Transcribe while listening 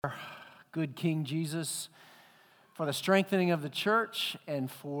Good King Jesus, for the strengthening of the church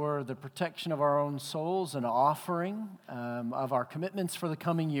and for the protection of our own souls, and offering of our commitments for the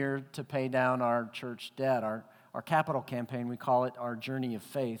coming year to pay down our church debt, our capital campaign. We call it our Journey of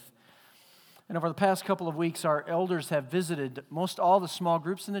Faith. And over the past couple of weeks, our elders have visited most all the small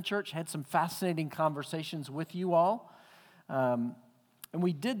groups in the church, had some fascinating conversations with you all. And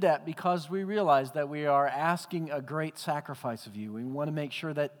we did that because we realized that we are asking a great sacrifice of you. We want to make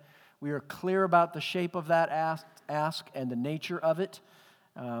sure that we are clear about the shape of that ask and the nature of it,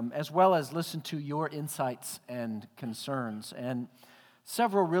 as well as listen to your insights and concerns. And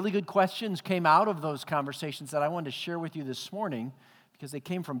several really good questions came out of those conversations that I wanted to share with you this morning, because they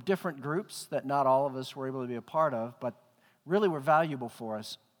came from different groups that not all of us were able to be a part of, but really were valuable for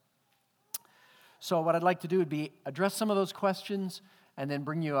us. So what I'd like to do would be address some of those questions and then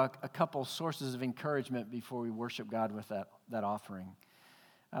bring you a couple sources of encouragement before we worship God with that offering.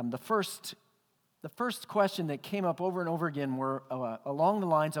 The first question that came up over and over again were along the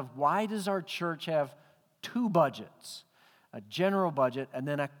lines of, why does our church have two budgets, a general budget and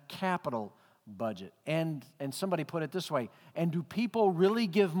then a capital budget? And somebody put it this way, and do people really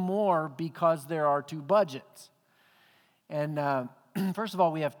give more because there are two budgets? And first of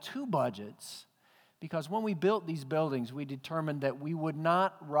all, we have two budgets because when we built these buildings, we determined that we would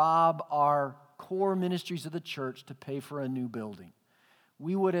not rob our core ministries of the church to pay for a new building.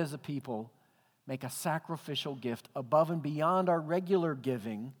 We would, as a people, make a sacrificial gift above and beyond our regular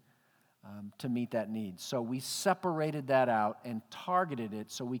giving to meet that need. So we separated that out and targeted it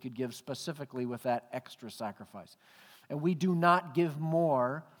so we could give specifically with that extra sacrifice. And we do not give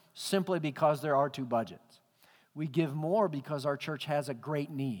more simply because there are two budgets. We give more because our church has a great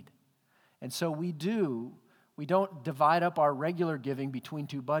need. And so we don't divide up our regular giving between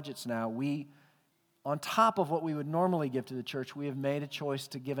two budgets now. On top of what we would normally give to the church, we have made a choice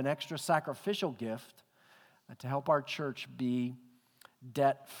to give an extra sacrificial gift to help our church be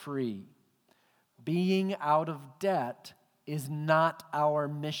debt-free. Being out of debt is not our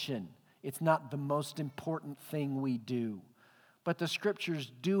mission. It's not the most important thing we do. But the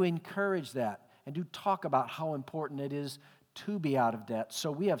scriptures do encourage that and do talk about how important it is to be out of debt.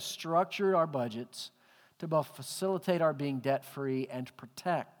 So we have structured our budgets to both facilitate our being debt-free and to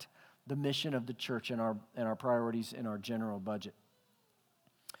protect the mission of the church and our priorities in our general budget.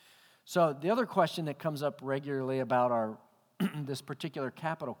 So the other question that comes up regularly about our this particular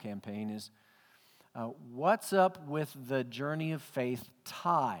capital campaign is, what's up with the Journey of Faith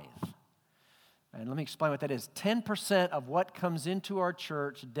tithe? And let me explain what that is. 10% of what comes into our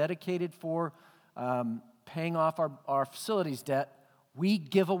church dedicated for paying off our facilities debt, we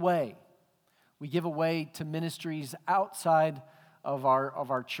give away. We give away to ministries outside of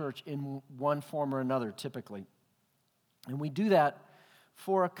our church in one form or another, typically. And we do that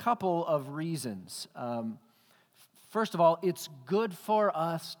for a couple of reasons. First of all, it's good for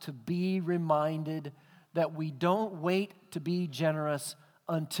us to be reminded that we don't wait to be generous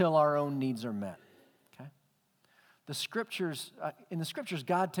until our own needs are met. Okay? In the scriptures,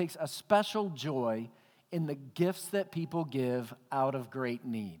 God takes a special joy in the gifts that people give out of great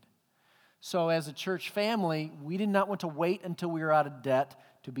need. So as a church family, we did not want to wait until we were out of debt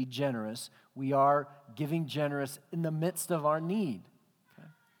to be generous. We are giving generous in the midst of our need.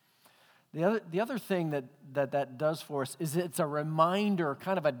 Okay? The other thing that does for us is it's a reminder,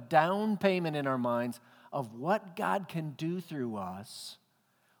 kind of a down payment in our minds of what God can do through us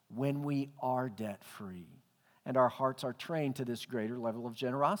when we are debt-free. And our hearts are trained to this greater level of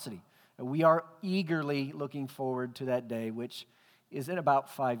generosity. And we are eagerly looking forward to that day, which is in about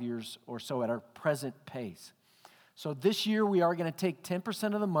 5 years or so at our present pace. So this year we are going to take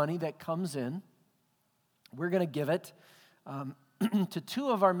 10% of the money that comes in. We're going to give it to two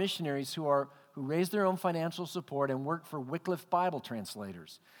of our missionaries who raise their own financial support and work for Wycliffe Bible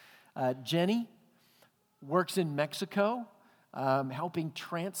Translators. Jenny works in Mexico, helping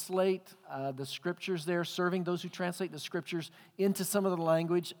translate the scriptures there, serving those who translate the scriptures into some of the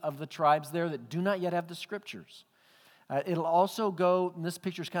language of the tribes there that do not yet have the scriptures. It'll also go, and this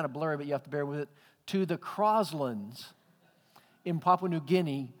picture's kind of blurry, but you have to bear with it, to the Croslands in Papua New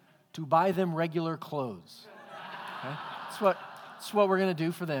Guinea to buy them regular clothes. Okay? That's what we're going to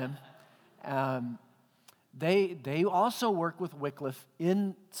do for them. They also work with Wycliffe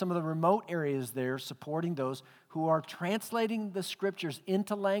in some of the remote areas there, supporting those who are translating the scriptures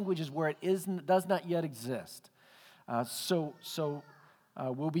into languages where it does not yet exist. So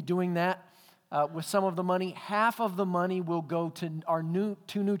we'll be doing that. With some of the money. Half of the money will go to our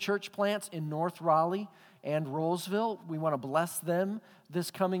two new church plants in North Raleigh and Rolesville. We want to bless them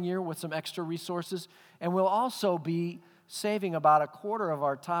this coming year with some extra resources. And we'll also be saving about a quarter of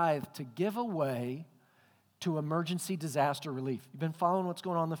our tithe to give away to emergency disaster relief. You've been following what's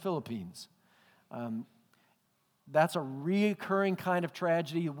going on in the Philippines. That's a recurring kind of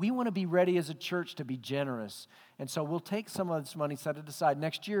tragedy. We want to be ready as a church to be generous. And so we'll take some of this money, set it aside.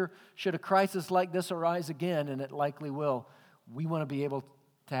 Next year, should a crisis like this arise again, and it likely will, we want to be able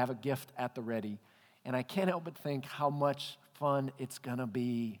to have a gift at the ready. And I can't help but think how much fun it's going to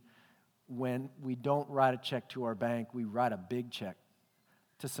be when we don't write a check to our bank. We write a big check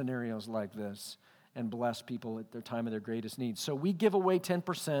to scenarios like this and bless people at their time of their greatest need. So we give away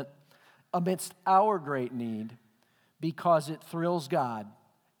 10% amidst our great need because it thrills God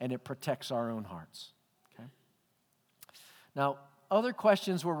and it protects our own hearts. Okay? Now, other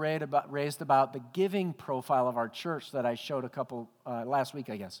questions were raised about the giving profile of our church that I showed a couple last week,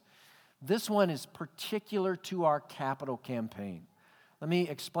 I guess. This one is particular to our capital campaign. Let me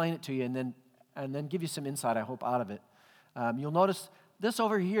explain it to you and then give you some insight, I hope, out of it. You'll notice this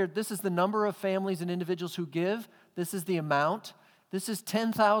over here, this is the number of families and individuals who give. This is the amount. This is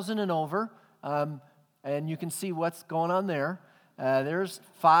 $10,000 and over, and you can see what's going on there. There's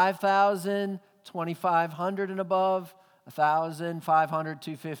 $5,000, $2,500 and above, $1,000, $500,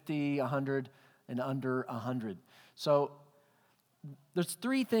 $250, $100, and under $100. So there's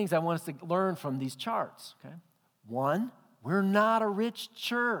three things I want us to learn from these charts. Okay, one, we're not a rich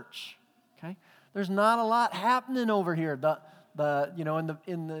church. Okay, there's not a lot happening over here. In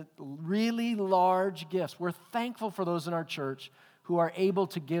the really large gifts, we're thankful for those in our church who are able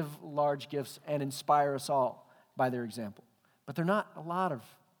to give large gifts and inspire us all by their example. But there are not a lot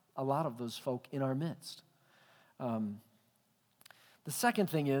of those folk in our midst. The second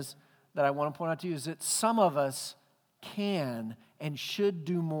thing is that I want to point out to you is that some of us can and should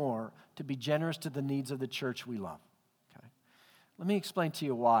do more to be generous to the needs of the church we love. Okay? Let me explain to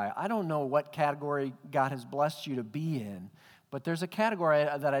you why. I don't know what category God has blessed you to be in, but there's a category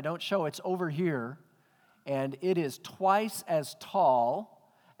that I don't show. It's over here, and it is twice as tall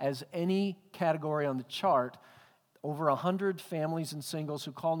as any category on the chart. Over 100 families and singles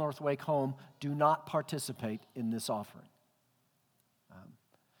who call Northwake home do not participate in this offering.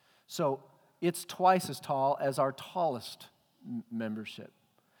 So it's twice as tall as our tallest membership.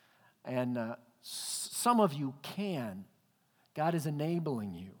 And some of you can. God is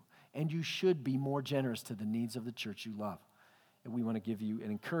enabling you, and you should be more generous to the needs of the church you love. And we want to give you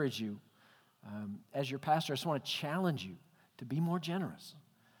and encourage you. As your pastor, I just want to challenge you to be more generous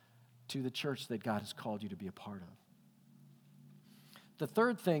to the church that God has called you to be a part of. The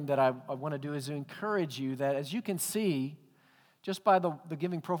third thing that I want to do is to encourage you that, as you can see, just by the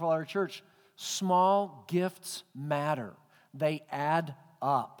giving profile of our church, small gifts matter. They add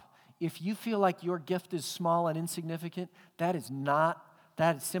up. If you feel like your gift is small and insignificant, that is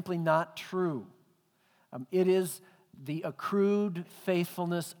simply not true. It is the accrued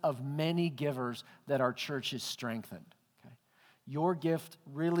faithfulness of many givers that our church is strengthened. Okay? Your gift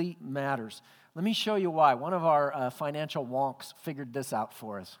really matters. Let me show you why. One of our financial wonks figured this out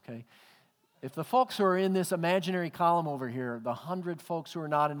for us. Okay? If the folks who are in this imaginary column over here, the 100 folks who are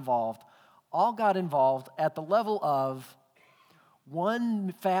not involved, all got involved at the level of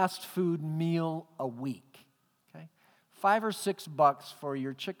one fast food meal a week. Okay? $5 or $6 for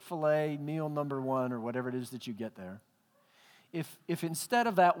your Chick-fil-A meal number one or whatever it is that you get there. If instead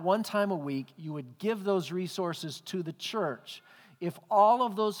of that one time a week, you would give those resources to the church, if all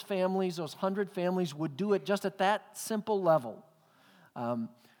of those families, those 100 families, would do it just at that simple level,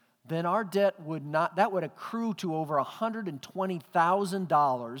 then our debt would accrue to over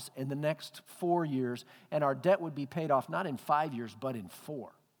 $120,000 in the next 4 years, and our debt would be paid off not in 5 years, but in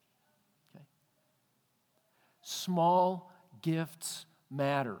 4. Okay? Small gifts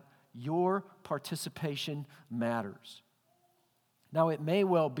matter. Your participation matters. Now, it may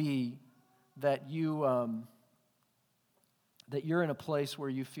well be that you're in a place where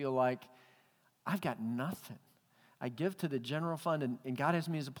you feel like, I've got nothing. I give to the general fund, and God has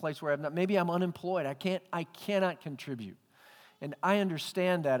me as a place where maybe I'm unemployed. I cannot contribute. And I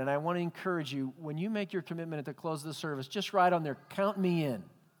understand that, and I want to encourage you, when you make your commitment at the close of the service, just write on there, count me in.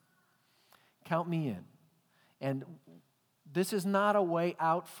 Count me in. And this is not a way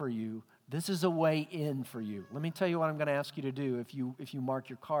out for you. This is a way in for you. Let me tell you what I'm going to ask you to do if you mark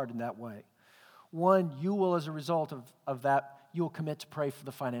your card in that way. One, you will, as a result of that, you will commit to pray for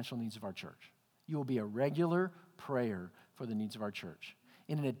the financial needs of our church. You will be a regular prayer for the needs of our church.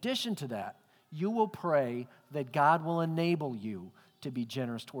 And in addition to that, you will pray that God will enable you to be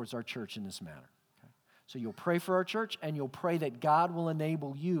generous towards our church in this manner. Okay? So you'll pray for our church, and you'll pray that God will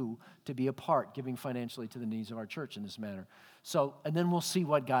enable you to be a part, giving financially to the needs of our church in this manner. So, and then we'll see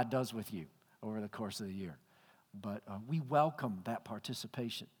what God does with you over the course of the year. but we welcome that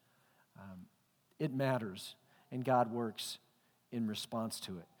participation. It matters, and God works in response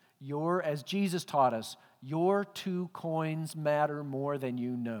to it. As Jesus taught us, your 2 coins matter more than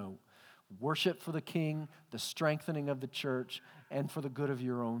you know. Worship for the King, the strengthening of the church, and for the good of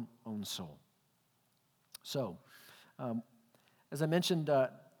your own soul. So, as I mentioned,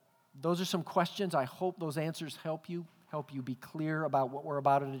 those are some questions. I hope those answers help you be clear about what we're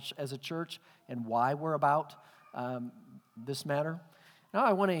about as a church and why we're about this matter. Now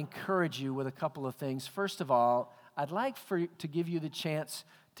I want to encourage you with a couple of things. First of all, I'd like to give you the chance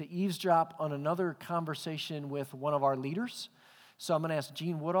to eavesdrop on another conversation with one of our leaders. So I'm going to ask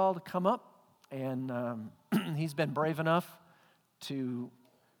Gene Woodall to come up, and he's been brave enough to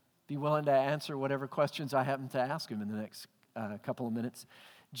be willing to answer whatever questions I happen to ask him in the next couple of minutes.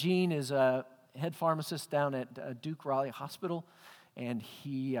 Gene is a head pharmacist down at Duke Raleigh Hospital, and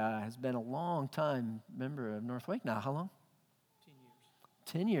he has been a long time member of Northwake now. How long?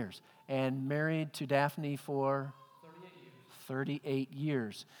 10 years. And married to Daphne for 38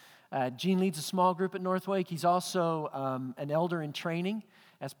 years. Gene leads a small group at Northwake. He's also an elder in training.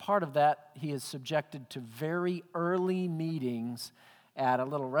 As part of that, he is subjected to very early meetings at a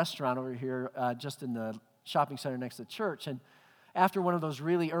little restaurant over here just in the shopping center next to the church. And after one of those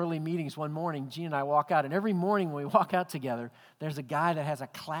really early meetings one morning, Gene and I walk out, and every morning when we walk out together, there's a guy that has a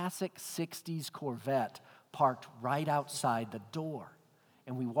classic 60s Corvette parked right outside the door.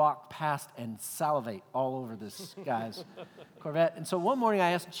 And we walk past and salivate all over this guy's Corvette. And so one morning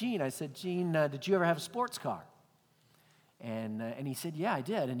I asked Gene, I said, Gene, did you ever have a sports car? And he said, yeah, I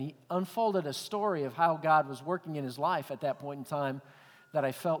did. And he unfolded a story of how God was working in his life at that point in time that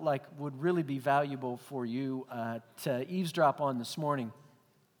I felt like would really be valuable for you to eavesdrop on this morning.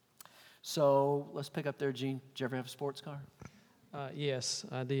 So let's pick up there, Gene. Did you ever have a sports car? Yes,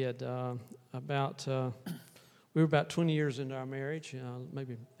 I did. We were about 20 years into our marriage,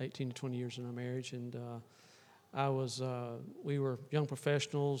 maybe 18 to 20 years in our marriage, and we were young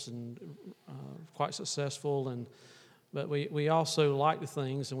professionals and quite successful, but we also liked the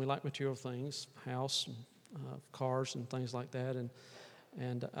things, and we liked material things, house, cars, and things like that,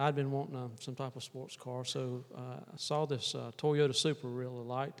 and I'd been wanting some type of sports car, so I saw this Toyota Supra really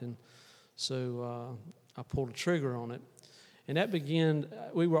liked, and so I pulled the trigger on it, and that began.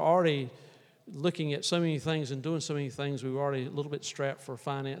 We were already looking at so many things and doing so many things. We were already a little bit strapped for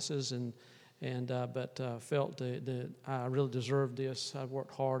finances, but felt that I really deserved this. I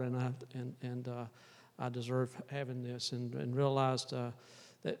worked hard, and I deserved having this, and realized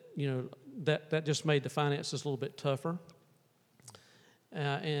that that just made the finances a little bit tougher.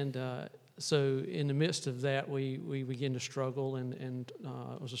 So in the midst of that, we began to struggle, and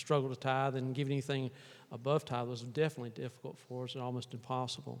it was a struggle to tithe, and giving anything above tithe was definitely difficult for us, and almost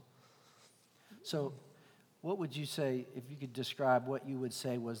impossible. So what would you say, if you could describe what you would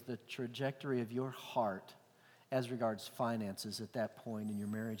say was the trajectory of your heart as regards finances at that point in your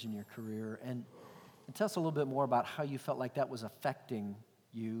marriage and your career, and tell us a little bit more about how you felt like that was affecting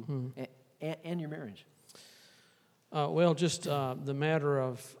you and your marriage. Just the matter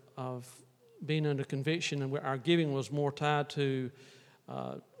of being under conviction, and our giving was more tied to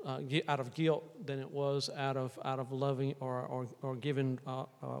out of guilt than it was out of loving or giving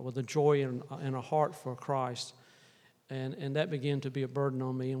with a joy and a heart for Christ, and that began to be a burden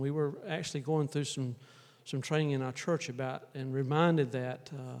on me. And we were actually going through some training in our church about, and reminded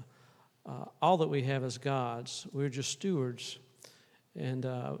that all that we have is God's. We're just stewards, and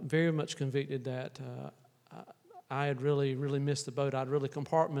very much convicted that I had really missed the boat. I'd really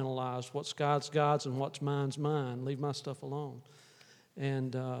compartmentalized what's God's and what's mine's mine. Leave my stuff alone.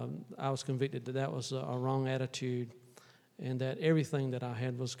 And I was convicted that was a wrong attitude, and that everything that I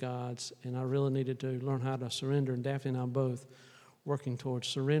had was God's, and I really needed to learn how to surrender. And Daphne and I both working towards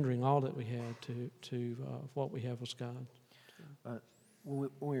surrendering all that we had to what we have was God. When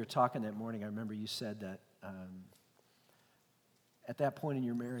we were talking that morning, I remember you said that at that point in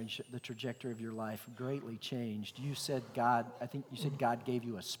your marriage, the trajectory of your life greatly changed. You said God gave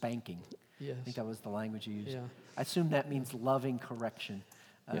you a spanking. Yes. I think that was the language you used. Yeah. I assume that means loving correction.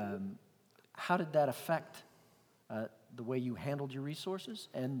 Yeah. How did that affect the way you handled your resources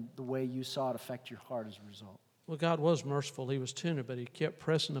and the way you saw it affect your heart as a result? Well, God was merciful. He was tender, but He kept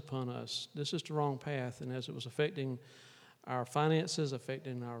pressing upon us. This is the wrong path, and as it was affecting our finances,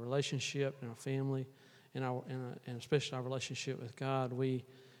 affecting our relationship and our family, and especially our relationship with God, we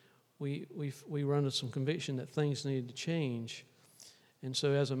were under some conviction that things needed to change. And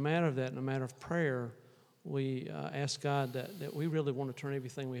so as a matter of that, and a matter of prayer, we asked God that we really want to turn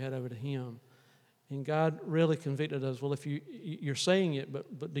everything we had over to Him. And God really convicted us, well, if you're saying it,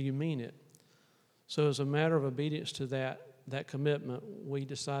 but do you mean it? So as a matter of obedience to that commitment, we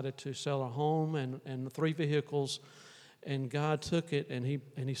decided to sell our home and the 3 vehicles, and God took it and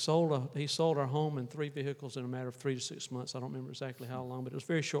he sold our home and 3 vehicles in a matter of 3 to 6 months. I don't remember exactly how long, but it was a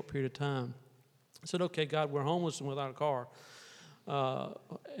very short period of time. I said, okay, God, we're homeless and without a car.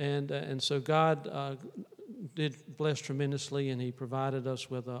 And so God did bless tremendously, and He provided us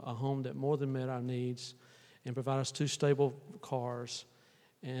with a home that more than met our needs and provided us 2 stable cars.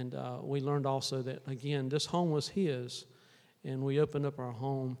 And we learned also that, again, this home was His, and we opened up our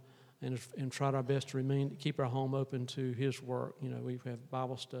home and tried our best to keep our home open to His work. You know, we have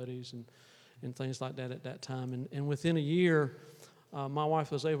Bible studies and things like that at that time. And within a year, my wife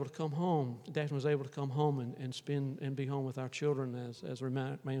was able to come home. Daphne was able to come home and spend and be home with our children as the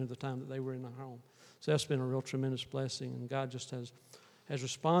remainder of the time that they were in our home. So that's been a real tremendous blessing, and God just has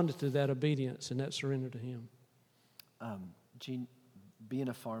responded to that obedience and that surrender to Him. Gene, being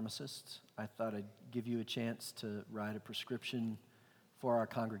a pharmacist, I thought I'd give you a chance to write a prescription for our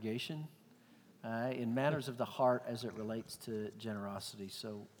congregation in matters of the heart as it relates to generosity.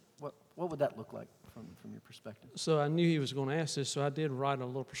 So what would that look like from your perspective? So I knew he was going to ask this, so I did write a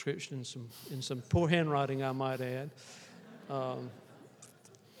little prescription in some poor handwriting, I might add.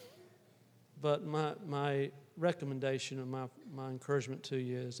 But my recommendation and my encouragement to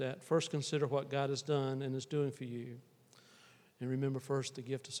you is that first consider what God has done and is doing for you. And remember first the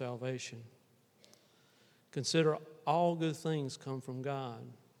gift of salvation. Consider all good things come from God.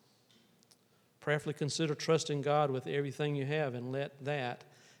 Prayerfully consider trusting God with everything you have, and let that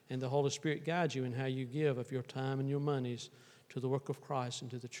and the Holy Spirit guide you in how you give of your time and your monies to the work of Christ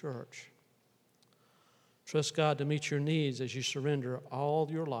and to the church. Trust God to meet your needs as you surrender all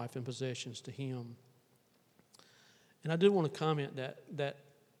your life and possessions to Him. And I do want to comment that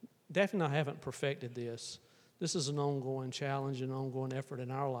Daphne and I haven't perfected this. This is an ongoing challenge and ongoing effort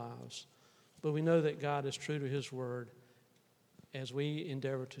in our lives. But we know that God is true to His word as we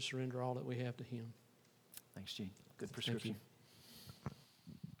endeavor to surrender all that we have to Him. Thanks, Gene. Good prescription.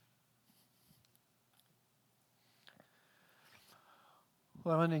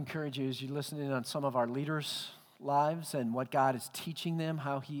 Well, I want to encourage you as you listen in on some of our leaders' lives and what God is teaching them,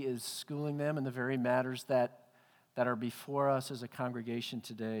 how He is schooling them in the very matters that are before us as a congregation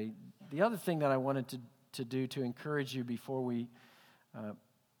today. The other thing that I wanted to do to encourage you before we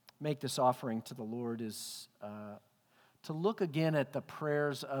make this offering to the Lord is to look again at the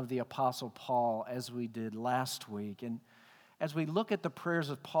prayers of the Apostle Paul as we did last week. And as we look at the prayers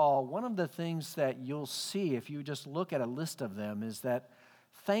of Paul, one of the things that you'll see if you just look at a list of them is that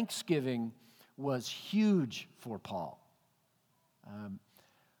thanksgiving was huge for Paul.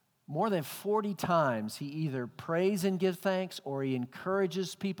 More than 40 times he either prays and gives thanks, or he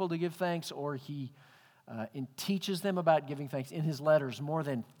encourages people to give thanks, or he teaches them about giving thanks in his letters. More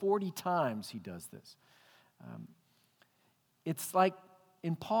than 40 times he does this. It's like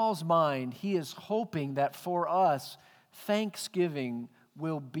in Paul's mind, he is hoping that for us, thanksgiving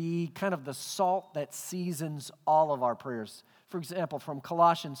will be kind of the salt that seasons all of our prayers. For example, from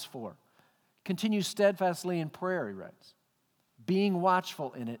Colossians 4, continue steadfastly in prayer, he writes, being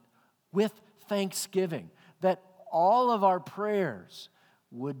watchful in it with thanksgiving, that all of our prayers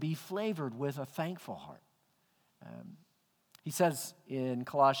would be flavored with a thankful heart. He says in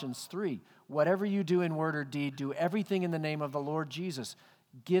Colossians 3, whatever you do in word or deed, do everything in the name of the Lord Jesus,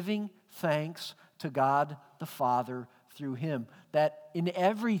 giving thanks to God the Father through Him. That in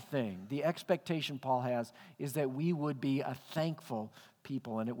everything, the expectation Paul has is that we would be a thankful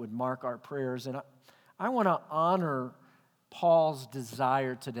people, and it would mark our prayers. And I want to honor Paul's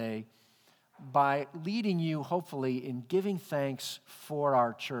desire today by leading you, hopefully, in giving thanks for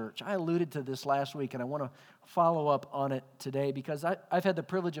our church. I alluded to this last week, and I want to follow up on it today because I've had the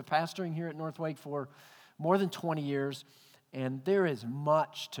privilege of pastoring here at Northwake for more than 20 years, and there is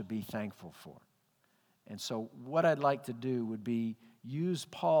much to be thankful for. And so what I'd like to do would be use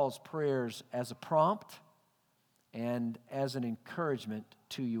Paul's prayers as a prompt and as an encouragement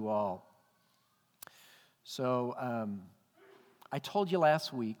to you all. So I told you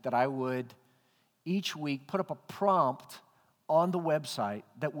last week that I would each week put up a prompt on the website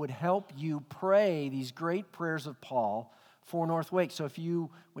that would help you pray these great prayers of Paul for Northwake. So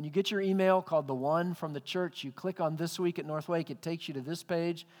when you get your email called The One from the Church, you click on This Week at Northwake, it takes you to this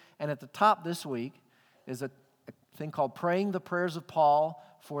page, and at the top this week is a thing called Praying the Prayers of Paul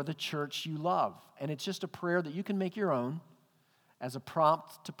for the Church You Love. And it's just a prayer that you can make your own as a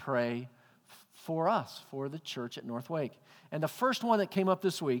prompt to pray for us, for the church at Northwake. And the first one that came up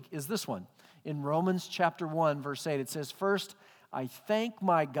this week is this one. In Romans chapter 1, verse 8, it says, first, I thank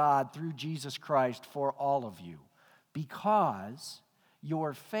my God through Jesus Christ for all of you, because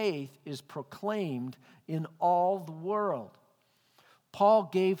your faith is proclaimed in all the world. Paul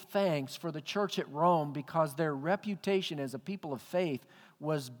gave thanks for the church at Rome because their reputation as a people of faith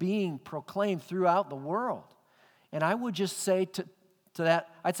was being proclaimed throughout the world. And I would just say to that,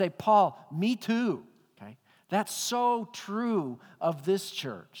 I'd say, Paul, me too. Okay? That's so true of this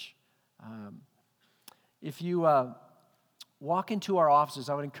church. If you walk into our offices,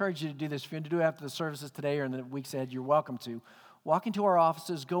 I would encourage you to do this. If you're going to do it after the services today or in the weeks ahead, you're welcome to. Walk into our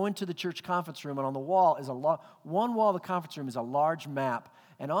offices, go into the church conference room, and on the wall is one wall of the conference room is a large map.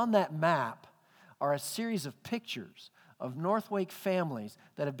 And on that map are a series of pictures of Northwake families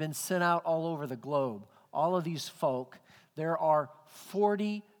that have been sent out all over the globe. All of these folk, there are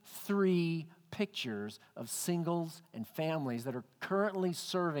 43 pictures of singles and families that are currently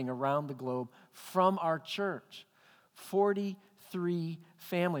serving around the globe from our church. 43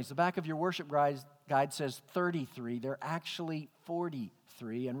 families. The back of your worship guide says 33. They're actually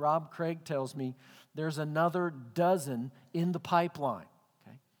 43. And Rob Craig tells me there's another dozen in the pipeline.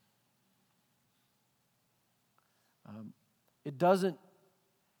 Okay?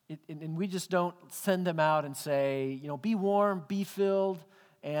 And we just don't send them out and say, be warm, be filled,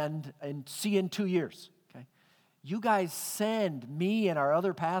 and see you in 2 years. Okay? You guys send me and our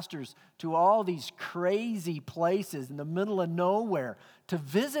other pastors to all these crazy places in the middle of nowhere to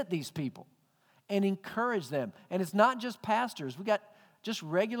visit these people and encourage them. And it's not just pastors. We got just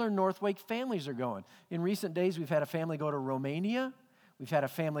regular Northwake families are going. In recent days, we've had a family go to Romania. We've had a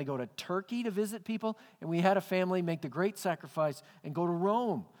family go to Turkey to visit people. And we had a family make the great sacrifice and go to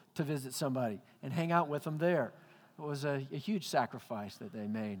Rome to visit somebody and hang out with them there. It was a huge sacrifice that they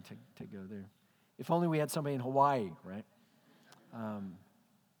made to go there. If only we had somebody in Hawaii, right?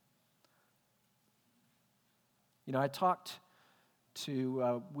 I talked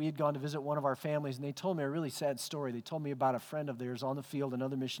to, we had gone to visit one of our families, and they told me a really sad story. They told me about a friend of theirs on the field,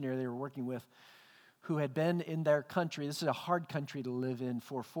 another missionary they were working with, who had been in their country. This is a hard country to live in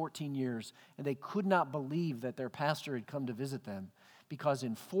for 14 years, and they could not believe that their pastor had come to visit them because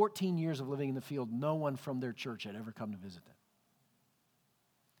in 14 years of living in the field, no one from their church had ever come to visit them.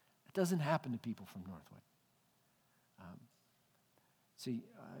 It doesn't happen to people from Northway.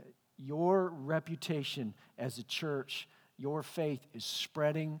 Your reputation as a church, your faith is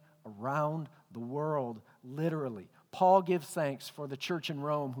spreading around the world, literally. Paul gives thanks for the church in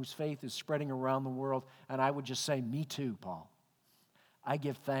Rome whose faith is spreading around the world, and I would just say, me too, Paul. I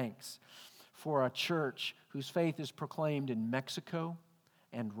give thanks for a church whose faith is proclaimed in Mexico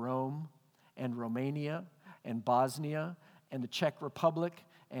and Rome and Romania and Bosnia and the Czech Republic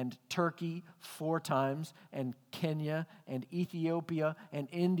and Turkey 4 times, and Kenya and Ethiopia and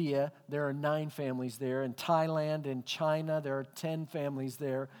India. There are 9 families there, and Thailand and China, there are 10 families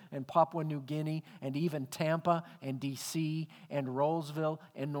there, and Papua New Guinea, and even Tampa and D.C. and Rolesville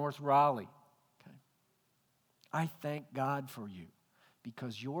and North Raleigh. Okay. I thank God for you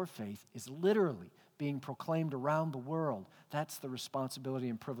because your faith is literally being proclaimed around the world. That's the responsibility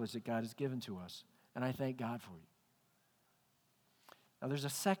and privilege that God has given to us, and I thank God for you. Now, there's a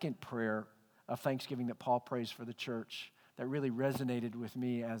second prayer of thanksgiving that Paul prays for the church that really resonated with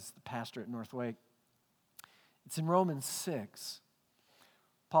me as the pastor at Northwake. It's in Romans 6.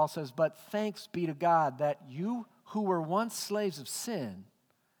 Paul says, "But thanks be to God that you who were once slaves of sin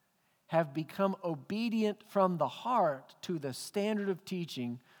have become obedient from the heart to the standard of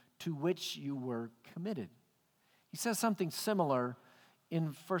teaching to which you were committed." He says something similar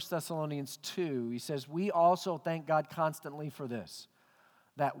in 1 Thessalonians 2. He says, "We also thank God constantly for this,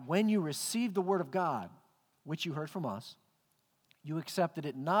 that when you received the word of God, which you heard from us, you accepted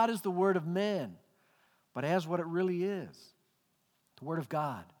it not as the word of men, but as what it really is, the word of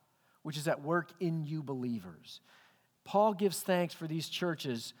God, which is at work in you believers." Paul gives thanks for these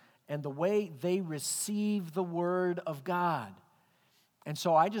churches and the way they receive the word of God. And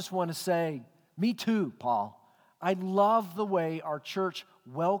so I just want to say, me too, Paul. I love the way our church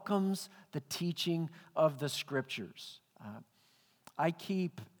welcomes the teaching of the Scriptures. I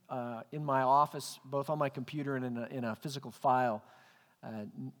keep in my office, both on my computer and in a physical file,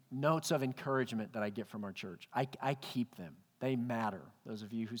 notes of encouragement that I get from our church. I keep them. They matter. Those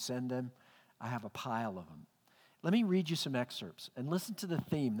of you who send them, I have a pile of them. Let me read you some excerpts and listen to the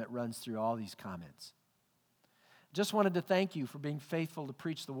theme that runs through all these comments. Just wanted to thank you for being faithful to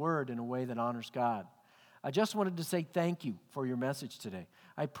preach the word in a way that honors God. I just wanted to say thank you for your message today.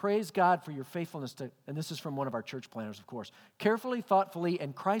 I praise God for your faithfulness to, and this is from one of our church planners, of course, carefully, thoughtfully,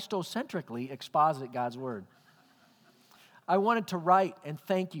 and Christocentrically exposit God's word. I wanted to write and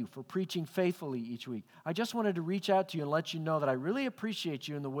thank you for preaching faithfully each week. I just wanted to reach out to you and let you know that I really appreciate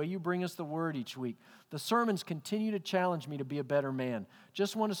you and the way you bring us the word each week. The sermons continue to challenge me to be a better man.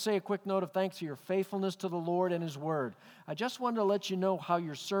 Just want to say a quick note of thanks for your faithfulness to the Lord and His word. I just wanted to let you know how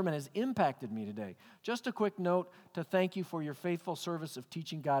your sermon has impacted me today. Just a quick note to thank you for your faithful service of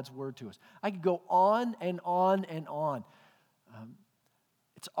teaching God's word to us. I could go on and on and on.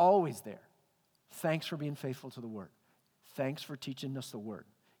 It's always there. Thanks for being faithful to the word. Thanks for teaching us the word.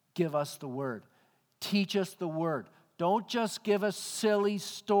 Give us the word. Teach us the word. Don't just give us silly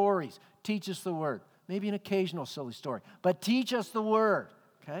stories. Teach us the word. Maybe an occasional silly story, but teach us the word,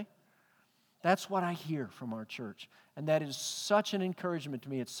 okay? That's what I hear from our church, and that is such an encouragement to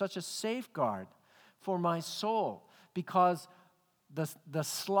me. It's such a safeguard for my soul, because the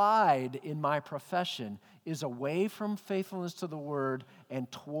slide in my profession is away from faithfulness to the word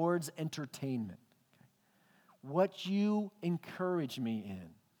and towards entertainment. What you encourage me in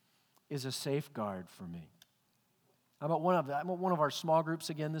is a safeguard for me. I'm at one of our small groups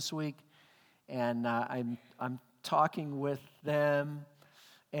again this week, and I'm talking with them,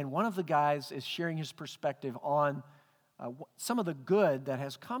 and one of the guys is sharing his perspective on some of the good that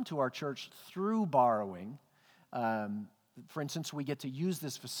has come to our church through borrowing. For instance, we get to use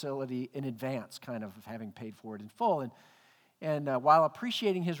this facility in advance, kind of having paid for it in full. And while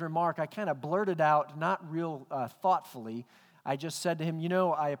appreciating his remark, I kind of blurted out, not real thoughtfully, I just said to him,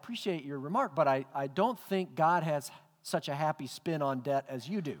 I appreciate your remark, but I don't think God has such a happy spin on debt as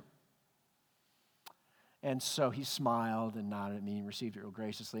you do. And so he smiled and nodded at me and received it real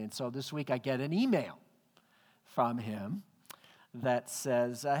graciously. And so this week I get an email from him that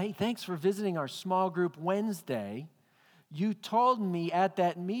says, hey, thanks for visiting our small group Wednesday. You told me at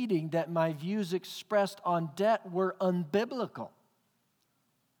that meeting that my views expressed on debt were unbiblical.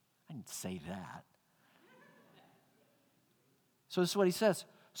 I didn't say that. So this is what he says.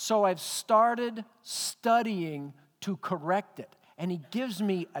 So I've started studying to correct it. And he gives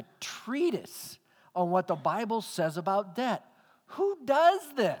me a treatise on what the Bible says about debt. Who does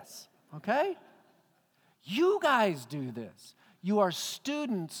this? Okay? You guys do this. You are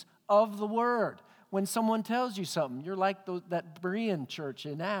students of the Word. When someone tells you something, you're like that Berean church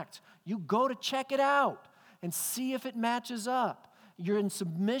in Acts. You go to check it out and see if it matches up. You're in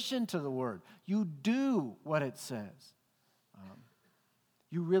submission to the Word. You do what it says.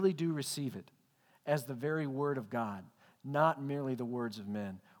 You really do receive it as the very Word of God, not merely the words of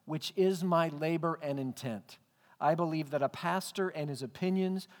men, which is my labor and intent. I believe that a pastor and his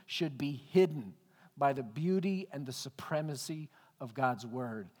opinions should be hidden by the beauty and the supremacy of God's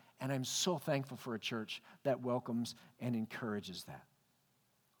Word. And I'm so thankful for a church that welcomes and encourages that.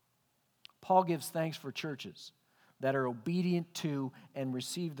 Paul gives thanks for churches that are obedient to and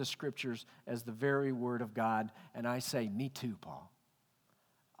receive the Scriptures as the very Word of God. And I say, me too, Paul.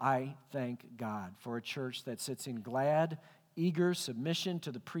 I thank God for a church that sits in glad, eager submission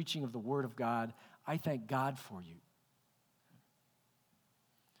to the preaching of the Word of God. I thank God for you.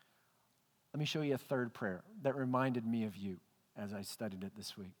 Let me show you a third prayer that reminded me of you as I studied it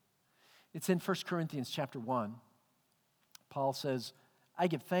this week. It's in 1 Corinthians chapter 1. Paul says, I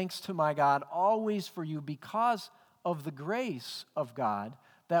give thanks to my God always for you because of the grace of God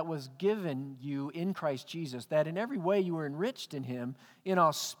that was given you in Christ Jesus, that in every way you were enriched in Him in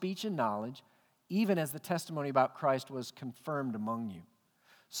all speech and knowledge, even as the testimony about Christ was confirmed among you,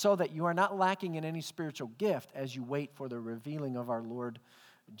 so that you are not lacking in any spiritual gift as you wait for the revealing of our Lord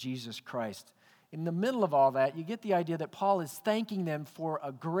Jesus Christ. In the middle of all that, you get the idea that Paul is thanking them for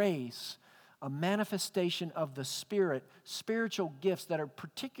a grace, a manifestation of the Spirit, spiritual gifts that are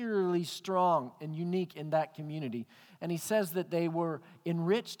particularly strong and unique in that community. And he says that they were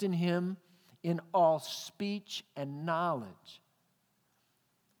enriched in Him in all speech and knowledge.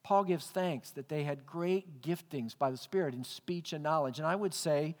 Paul gives thanks that they had great giftings by the Spirit in speech and knowledge. And I would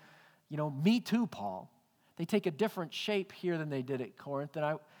say, me too, Paul. They take a different shape here than they did at Corinth.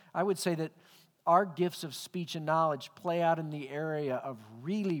 And I would say that our gifts of speech and knowledge play out in the area of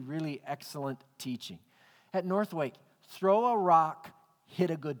really, really excellent teaching. At Northwake, throw a rock, hit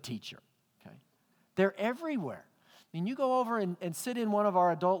a good teacher. Okay? They're everywhere. I mean, you go over and sit in one of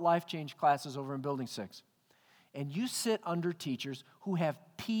our adult life change classes over in Building 6, and you sit under teachers who have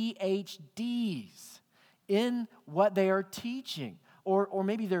PhDs in what they are teaching, or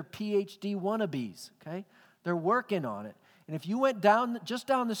maybe they're PhD wannabes, okay? They're working on it. And if you went just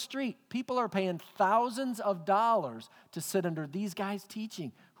down the street, people are paying thousands of dollars to sit under these guys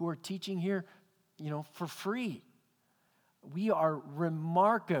teaching, who are teaching here, for free. We are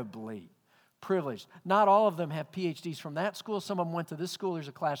remarkably privileged. Not all of them have PhDs from that school. Some of them went to this school. There's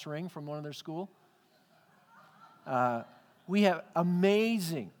a class ring from one of their school. We have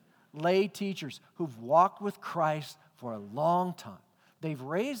amazing lay teachers who've walked with Christ for a long time. They've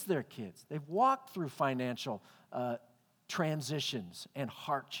raised their kids. They've walked through financial transitions and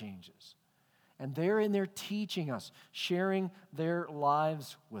heart changes. And they're in there teaching us, sharing their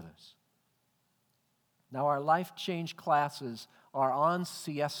lives with us. Now, our life change classes are on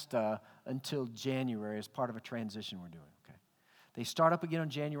siesta until January as part of a transition we're doing, okay? They start up again on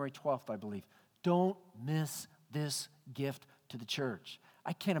January 12th, I believe. Don't miss this gift to the church.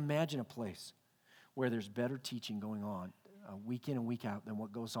 I can't imagine a place where there's better teaching going on week in and week out than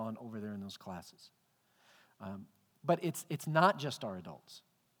what goes on over there in those classes. But it's not just our adults.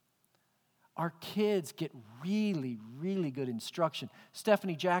 Our kids get really, really good instruction.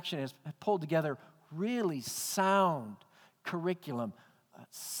 Stephanie Jackson has pulled together really sound curriculum,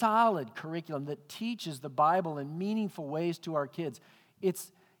 solid curriculum that teaches the Bible in meaningful ways to our kids.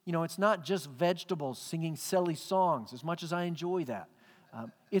 It's not just vegetables singing silly songs, as much as I enjoy that.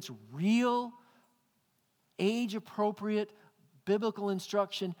 It's real, age-appropriate, biblical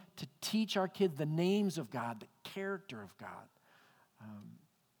instruction to teach our kids the names of God, the character of God.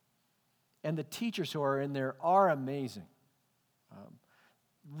 And the teachers who are in there are amazing.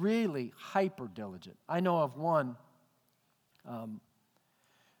 Really hyper diligent. I know of one,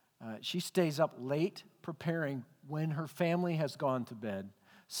 she stays up late preparing when her family has gone to bed,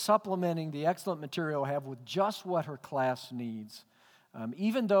 supplementing the excellent material I have with just what her class needs.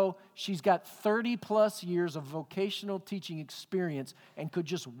 Even though she's got 30 plus years of vocational teaching experience and could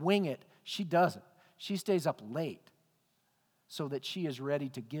just wing it, she doesn't. She stays up late so that she is ready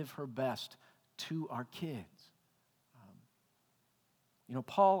to give her best to our kids.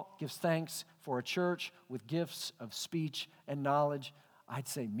 Paul gives thanks for a church with gifts of speech and knowledge. I'd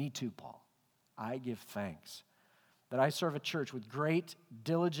say, me too, Paul. I give thanks that I serve a church with great,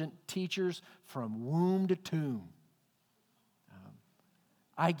 diligent teachers from womb to tomb.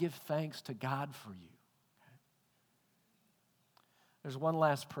 I give thanks to God for you. There's one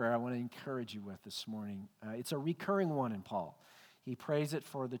last prayer I want to encourage you with this morning. It's a recurring one in Paul. He prays it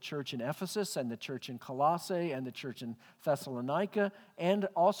for the church in Ephesus and the church in Colossae and the church in Thessalonica and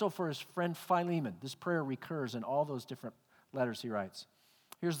also for his friend Philemon. This prayer recurs in all those different letters he writes.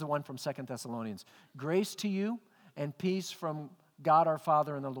 Here's the one from 2 Thessalonians. Grace to you and peace from God our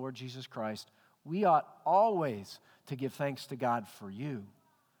Father and the Lord Jesus Christ. We ought always to give thanks to God for you,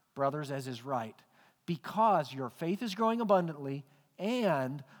 brothers, as is right, because your faith is growing abundantly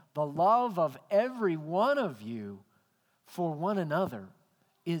and the love of every one of you for one another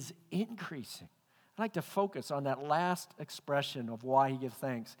is increasing. I'd like to focus on that last expression of why he gives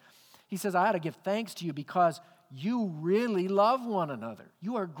thanks. He says, I ought to give thanks to you because you really love one another.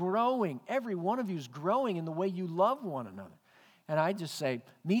 You are growing. Every one of you is growing in the way you love one another. And I just say,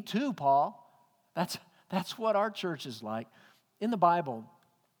 me too, Paul. That's what our church is like. In the Bible,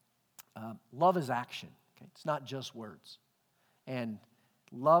 love is action. Okay? It's not just words. And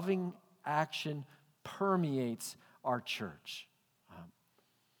loving action permeates our church.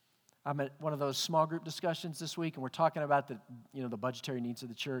 I'm at one of those small group discussions this week, and we're talking about the budgetary needs of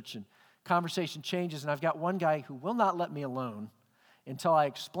the church, and conversation changes, and I've got one guy who will not let me alone until I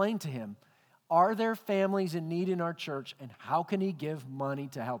explain to him, are there families in need in our church, and how can he give money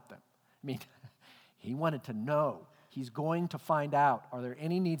to help them? I mean, he wanted to know. He's going to find out, are there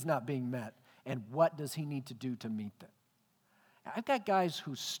any needs not being met, and what does he need to do to meet them? I've got guys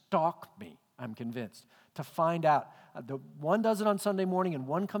who stalk me, I'm convinced, to find out. The one does it on Sunday morning, and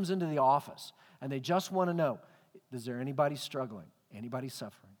one comes into the office, and they just want to know, is there anybody struggling, anybody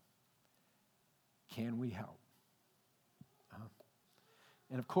suffering? Can we help?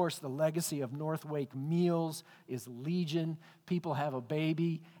 And of course, the legacy of North Wake Meals is legion. People have a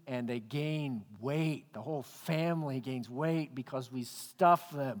baby and they gain weight. The whole family gains weight because we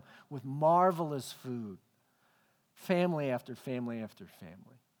stuff them with marvelous food. Family after family after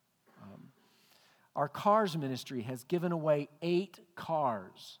family. Our cars ministry has given away 8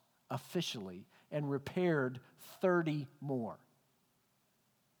 cars officially and repaired 30 more.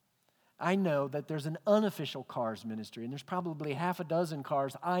 I know that there's an unofficial cars ministry, and there's probably half a dozen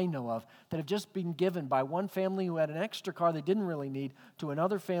cars I know of that have just been given by one family who had an extra car they didn't really need to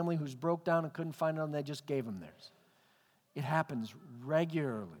another family who's broke down and couldn't find it, and they just gave them theirs. It happens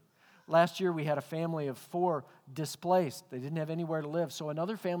regularly. Last year, we had a family of 4 displaced. They didn't have anywhere to live, so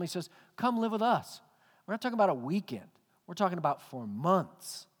another family says, come live with us. We're not talking about a weekend. We're talking about for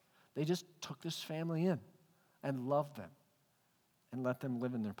months. They just took this family in and loved them and let them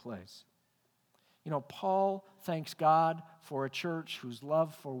live in their place. Paul thanks God for a church whose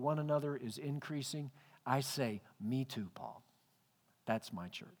love for one another is increasing. I say, me too, Paul. That's my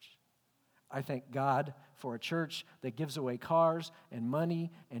church. I thank God for a church that gives away cars and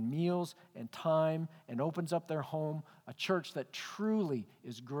money and meals and time and opens up their home, a church that truly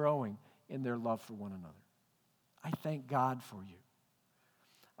is growing in their love for one another. I thank God for you.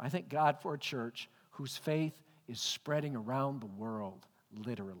 I thank God for a church whose faith is spreading around the world,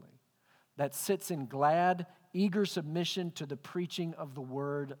 literally, that sits in glad, eager submission to the preaching of the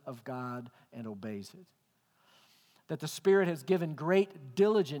Word of God and obeys it. That the Spirit has given great,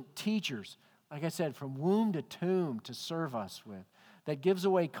 diligent teachers, like I said, from womb to tomb to serve us with, that gives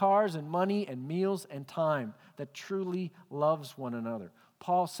away cars and money and meals and time, that truly loves one another.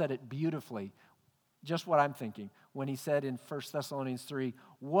 Paul said it beautifully, just what I'm thinking, when he said in 1 Thessalonians 3,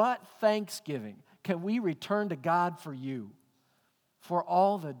 "What thanksgiving can we return to God for you, for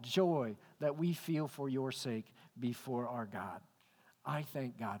all the joy that we feel for your sake before our God?" I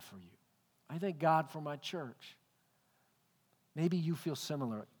thank God for you. I thank God for my church. Maybe you feel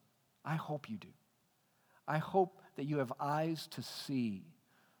similar. I hope you do. I hope that you have eyes to see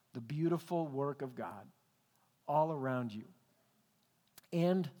the beautiful work of God all around you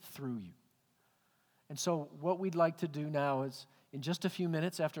and through you. And so what we'd like to do now is, in just a few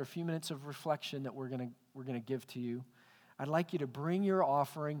minutes, after a few minutes of reflection that we're going to give to you, I'd like you to bring your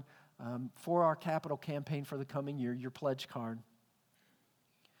offering for our capital campaign for the coming year, your pledge card,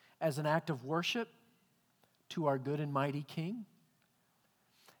 as an act of worship to our good and mighty King,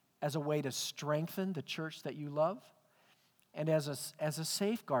 as a way to strengthen the church that you love, and as a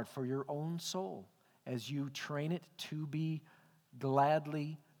safeguard for your own soul as you train it to be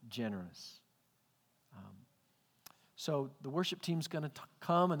gladly generous. So the worship team's going to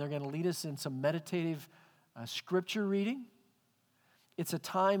come, and they're going to lead us in some meditative scripture reading. It's a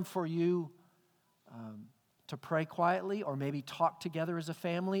time for you to pray quietly or maybe talk together as a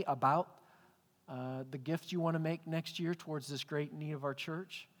family about the gift you want to make next year towards this great need of our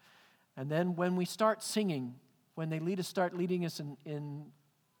church. And then when we start singing, when they start leading us in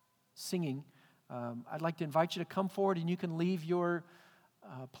singing, I'd like to invite you to come forward, and you can leave your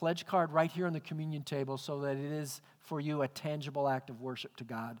pledge card right here on the communion table so that it is for you a tangible act of worship to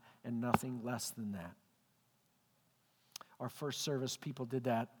God and nothing less than that. Our first service, people did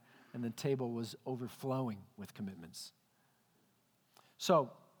that, and the table was overflowing with commitments.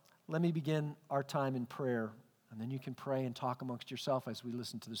 So let me begin our time in prayer, and then you can pray and talk amongst yourself as we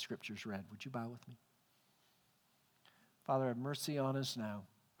listen to the scriptures read. Would you bow with me? Father, have mercy on us now.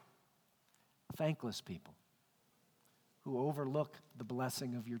 Thankless people who overlook the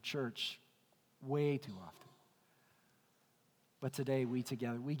blessing of your church way too often. But today we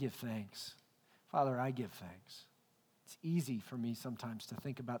together, we give thanks. Father, I give thanks. It's easy for me sometimes to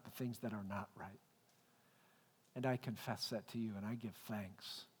think about the things that are not right. And I confess that to you, and I give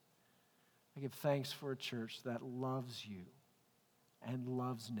thanks. I give thanks for a church that loves you and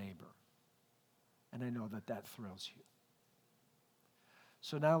loves neighbor. And I know that that thrills you.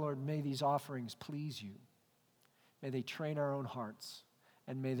 So now, Lord, may these offerings please you. May they train our own hearts,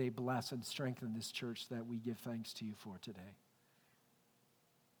 and may they bless and strengthen this church that we give thanks to you for today.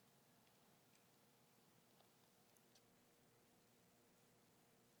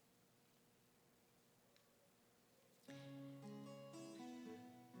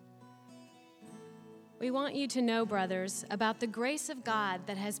 We want you to know, brothers, about the grace of God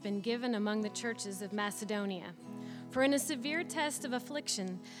that has been given among the churches of Macedonia. For in a severe test of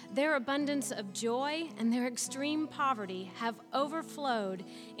affliction, their abundance of joy and their extreme poverty have overflowed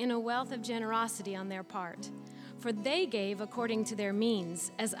in a wealth of generosity on their part. For they gave according to their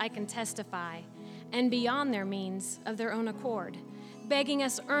means, as I can testify, and beyond their means of their own accord, begging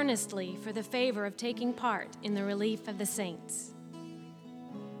us earnestly for the favor of taking part in the relief of the saints.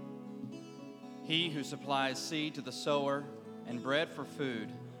 He who supplies seed to the sower and bread for food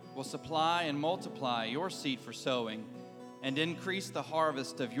will supply and multiply your seed for sowing and increase the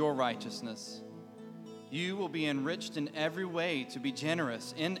harvest of your righteousness. You will be enriched in every way to be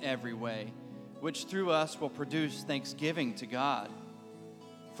generous in every way, which through us will produce thanksgiving to God.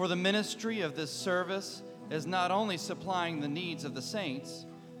 For the ministry of this service is not only supplying the needs of the saints,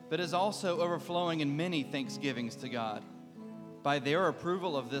 but is also overflowing in many thanksgivings to God. By their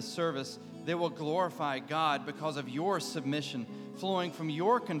approval of this service, they will glorify God because of your submission flowing from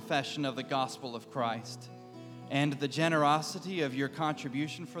your confession of the gospel of Christ and the generosity of your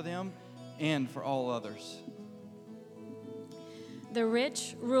contribution for them and for all others. The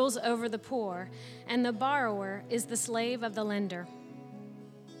rich rules over the poor, and the borrower is the slave of the lender.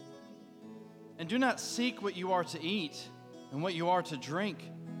 And do not seek what you are to eat and what you are to drink,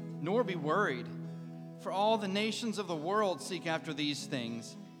 nor be worried. For all the nations of the world seek after these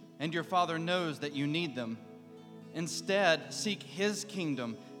things, and your Father knows that you need them. Instead, seek His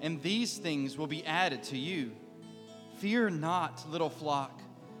kingdom, and these things will be added to you. Fear not, little flock,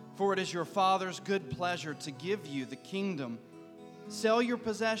 for it is your Father's good pleasure to give you the kingdom. Sell your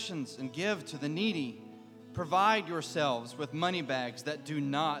possessions and give to the needy. Provide yourselves with money bags that do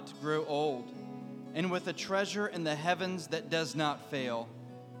not grow old, and with a treasure in the heavens that does not fail,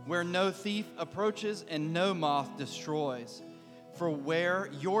 where no thief approaches and no moth destroys. For where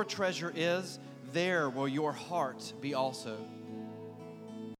your treasure is, there will your heart be also.